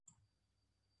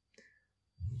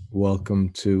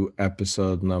Welcome to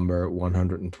episode number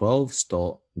 112,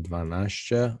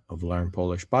 112 of Learn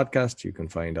Polish Podcast. You can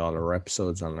find all our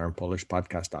episodes on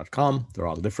learnpolishpodcast.com. They're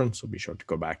all different, so be sure to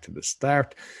go back to the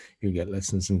start. You'll get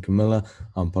lessons in Camilla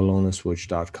on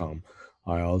polonaswitch.com.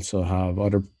 I also have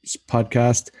other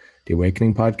podcasts, the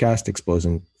Awakening Podcast,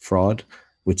 Exposing Fraud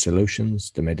with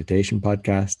Solutions, the Meditation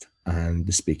Podcast, and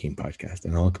the Speaking Podcast.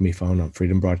 And all can be found on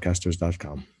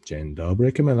freedombroadcasters.com. Dzień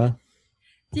dobry, Camilla.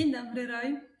 Dzień dobry,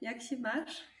 Roy. Jak się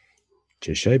masz?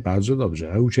 Dzisiaj bardzo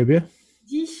dobrze. A u ciebie?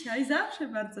 Dzisiaj zawsze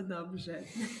bardzo dobrze.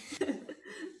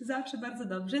 Zawsze bardzo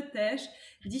dobrze też.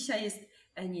 Dzisiaj jest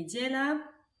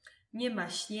niedziela, nie ma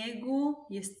śniegu,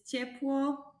 jest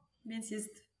ciepło, więc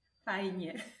jest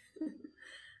fajnie.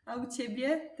 A u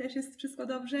ciebie też jest wszystko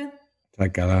dobrze?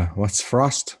 Tak, ale what's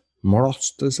frost?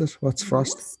 Mrost, is it? What's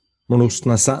frost? Mróz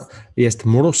jest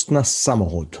mróz na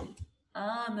samochód.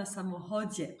 A, na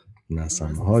samochodzie. Na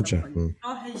samochodzie.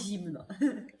 Trochę zimno.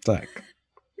 Tak.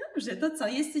 Dobrze, to co?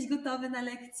 Jesteś gotowy na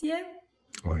lekcję?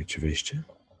 Oczywiście.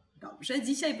 Dobrze,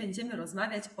 dzisiaj będziemy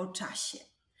rozmawiać o czasie.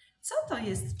 Co to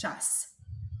jest czas?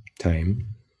 Time.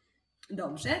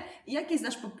 Dobrze. Jakie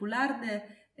znasz popularne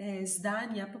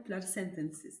zdania, popular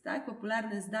sentences, tak?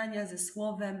 Popularne zdania ze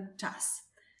słowem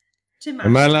czas. Czy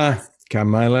masz czas?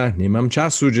 Kamala, nie mam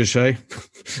czasu dzisiaj.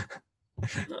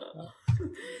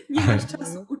 Nie masz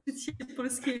czasu uczyć się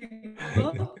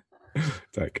polskiego?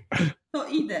 Tak. To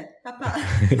idę, papa.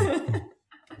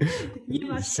 Nie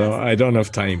masz So czasu. I don't have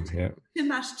time. Yeah. Czy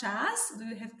masz czas? Do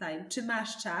you have time? Czy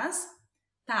masz czas?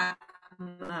 Tak,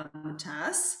 mam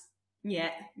czas.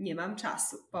 Nie mam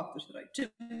czasu. Powtórz, Roy.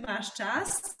 Czy masz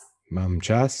czas? Mam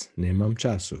czas, nie mam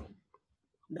czasu.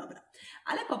 Dobra.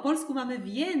 Ale po polsku mamy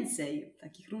więcej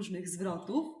takich różnych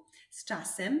zwrotów z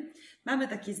czasem. Mamy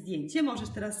takie zdjęcie, możesz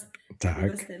teraz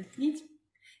udostępnić.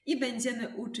 I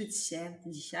będziemy uczyć się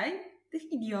dzisiaj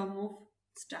tych idiomów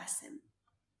z czasem.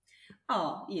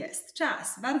 O, jest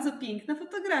czas. Bardzo piękna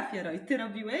fotografia, Roy. Ty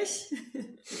robiłeś?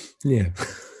 Nie.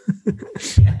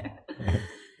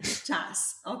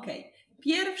 Czas, okej.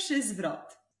 Pierwszy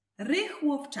zwrot.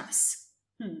 Rychło w czas.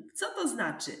 Co to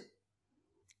znaczy?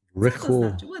 Co to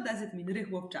znaczy? What does it mean?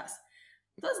 Rychło w czas.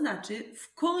 To znaczy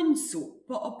w końcu,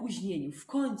 po opóźnieniu, w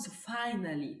końcu,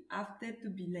 finally, after to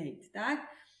be late, tak?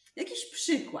 Jakiś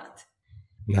przykład.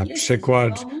 Na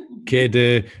przykład,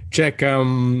 kiedy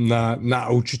czekam na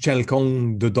nauczycielkę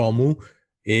do domu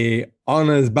i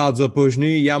ona jest bardzo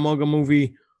później, ja mogę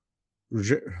mówić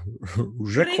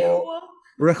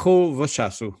rychło w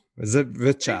czasu.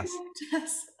 W czas.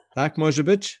 Tak może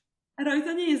być? Roy,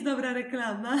 to nie jest dobra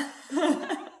reklama.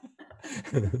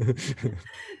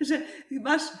 Że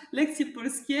masz lekcję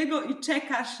polskiego i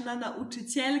czekasz na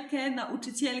nauczycielkę,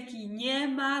 nauczycielki nie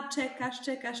ma,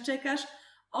 czekasz,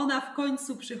 ona w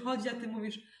końcu przychodzi, a ty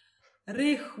mówisz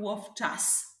rychło w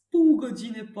czas, pół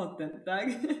godziny potem, tak?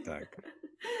 Tak.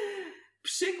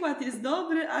 Przykład jest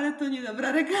dobry, ale to nie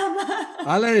dobra reklama.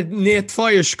 Ale nie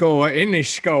twoja szkoła, inna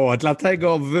szkoła,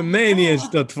 dlatego wymienisz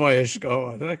to twoja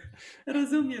szkoła, tak?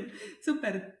 Rozumiem,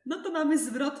 super. No to mamy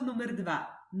zwrot numer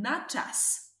 2. Na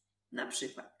czas. Na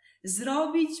przykład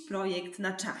zrobić projekt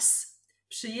na czas.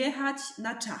 Przyjechać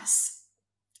na czas.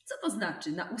 Co to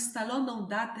znaczy? Na ustaloną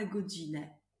datę,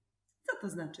 godzinę. Co to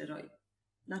znaczy, Roy?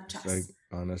 Na czas. Like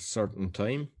on a certain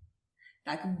time?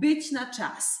 Tak, być na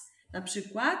czas. Na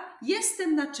przykład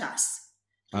jestem na czas.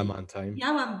 I'm on time.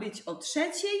 Miałam być o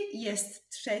 3:00, jest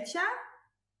 3:00,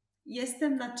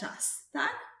 jestem na czas,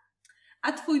 tak?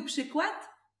 A twój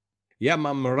przykład? Ja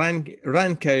mam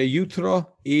rankę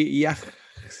jutro i ja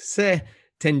chcę,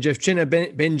 ten dziewczyna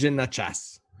będzie na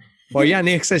czas. Bo ja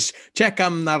nie chcę,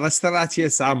 czekam na restaurację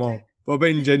samo, bo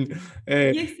będzie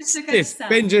nie chcę czekać sam.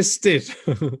 Będzie wstyd.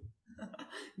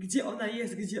 Gdzie ona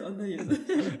jest?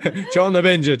 Czy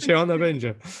ona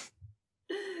będzie?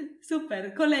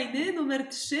 Super. Kolejny, numer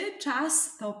 3.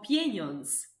 Czas to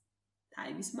pieniądz.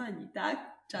 Time is money,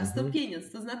 tak? Czas to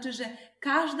pieniądz. To znaczy, że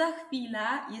każda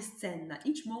chwila jest cenna.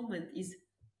 Each moment is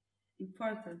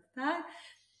important, tak?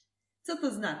 Co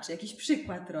to znaczy? Jakiś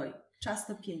przykład, Roy. Czas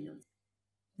to pieniądz.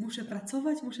 Muszę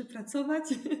pracować.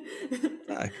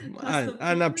 Tak.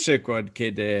 A na przykład,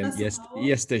 kiedy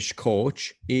jesteś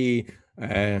coach i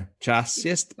czas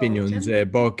jest pieniądze,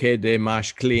 bo kiedy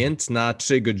masz klient na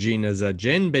 3 godziny za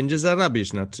dzień, będzie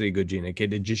zarabiać na 3 godziny.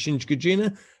 Kiedy 10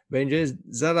 godzin, będzie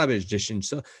zarabiać 10.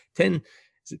 So, ten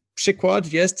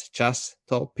przykład jest czas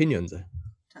to pieniądze.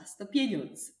 Czas to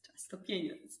pieniądz.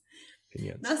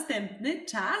 Następny,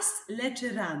 czas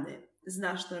leczy rany.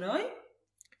 Znasz to, Roy?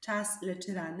 Czas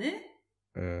leczy rany?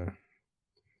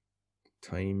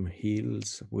 Time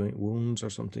heals wounds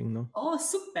or something, no? O,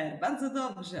 super, bardzo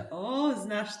dobrze. O,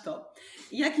 znasz to.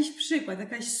 I jakiś przykład,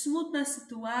 jakaś smutna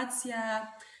sytuacja,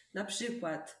 na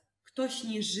przykład ktoś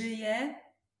nie żyje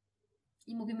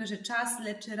i mówimy, że czas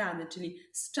leczy rany, czyli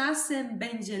z czasem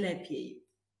będzie lepiej.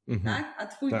 Tak? A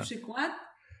twój przykład?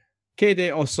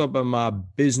 Kiedy osoba ma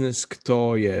biznes,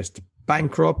 kto jest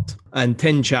bankrupt, a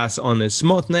ten czas on jest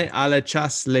smutny, ale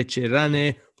czas leczy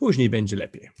rany, później będzie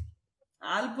lepiej.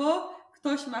 Albo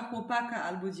ktoś ma chłopaka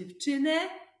albo dziewczynę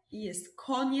i jest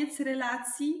koniec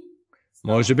relacji.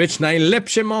 Może być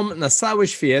najlepszy mom na cały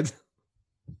świat.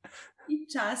 I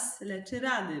czas leczy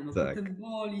rany, bo potem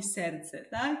boli serce,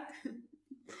 tak?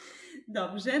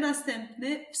 Dobrze,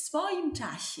 następny w swoim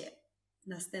czasie.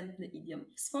 Następny idiom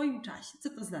w swoim czasie. Co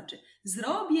to znaczy?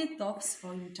 Zrobię to w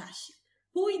swoim czasie.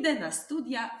 Pójdę na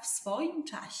studia w swoim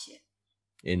czasie.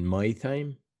 In my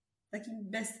time? Taki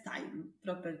best time,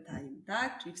 proper time,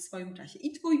 tak? Czyli w swoim czasie.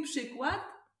 I twój przykład?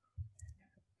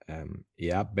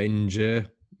 Ja będzie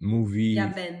mówi... Ja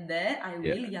będę, I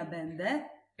will, ja będę.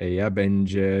 Ja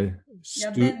będzie...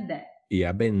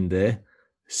 Ja będę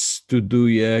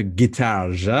studiuję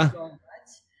gitarze.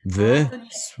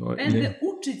 Będę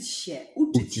uczyć się.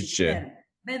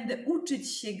 Będę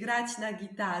uczyć się grać na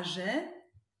gitarze.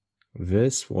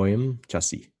 W swoim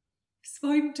czasie. W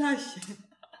swoim czasie.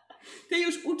 Ty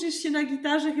już uczysz się na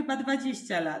gitarze chyba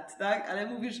 20 lat, tak? Ale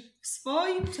mówisz, w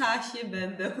swoim czasie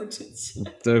będę uczyć się.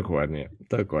 Dokładnie.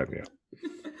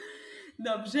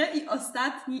 Dobrze. I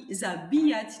ostatni,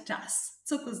 zabijać czas.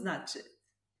 Co to znaczy?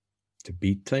 To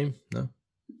beat time, no?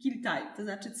 Kill time. To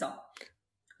znaczy co?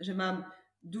 Że mam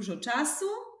dużo czasu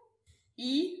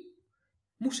i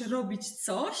muszę robić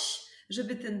coś,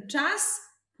 żeby ten czas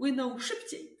płynął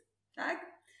szybciej,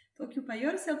 tak? To occupy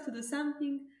yourself to do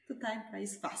something, to time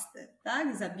flies faster,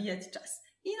 tak? Zabijać czas.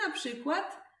 I na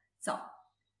przykład co?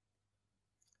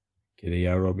 Kiedy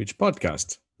ja robić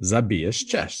podcast, zabijesz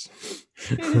czas.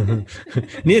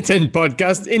 Nie ten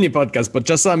podcast, inny podcast, bo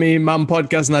czasami mam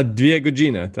podcast na 2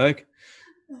 godziny, tak?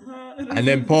 A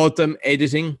potem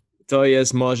editing. To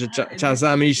jest może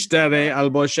czasami 4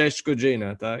 albo 6 godzin,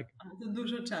 tak? To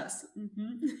dużo czasu.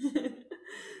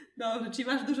 Dobrze, czyli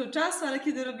masz dużo czasu, ale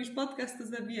kiedy robisz podcast, to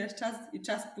zabijasz czas i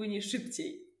czas płynie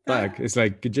szybciej. Tak, it's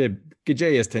like,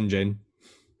 gdzie jest ten dzień?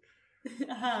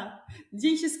 Aha,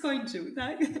 dzień się skończył,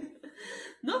 tak?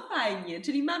 No fajnie,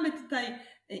 czyli mamy tutaj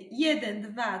 1,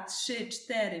 2, 3,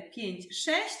 4, 5,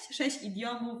 6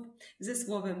 idiomów ze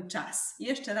słowem czas.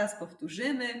 Jeszcze raz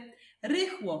powtórzymy.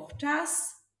 Rychło w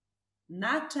czas,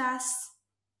 na czas,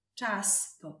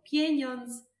 czas to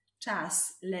pieniądz,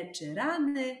 czas leczy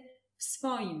rany, w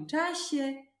swoim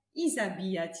czasie i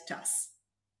zabijać czas.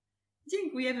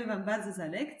 Dziękujemy Wam bardzo za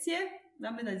lekcję.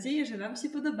 Mamy nadzieję, że Wam się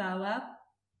podobała.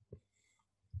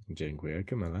 Dziękuję,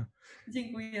 Camilla.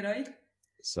 Dziękuję, Roy.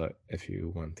 So if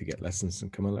you want to get lessons from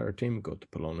Camilla or team, go to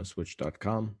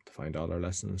polonaswitch.com. To find all our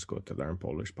lessons, go to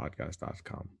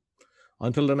learnpolishpodcast.com.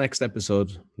 Until the next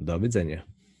episode, do widzenia.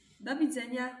 Do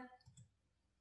widzenia.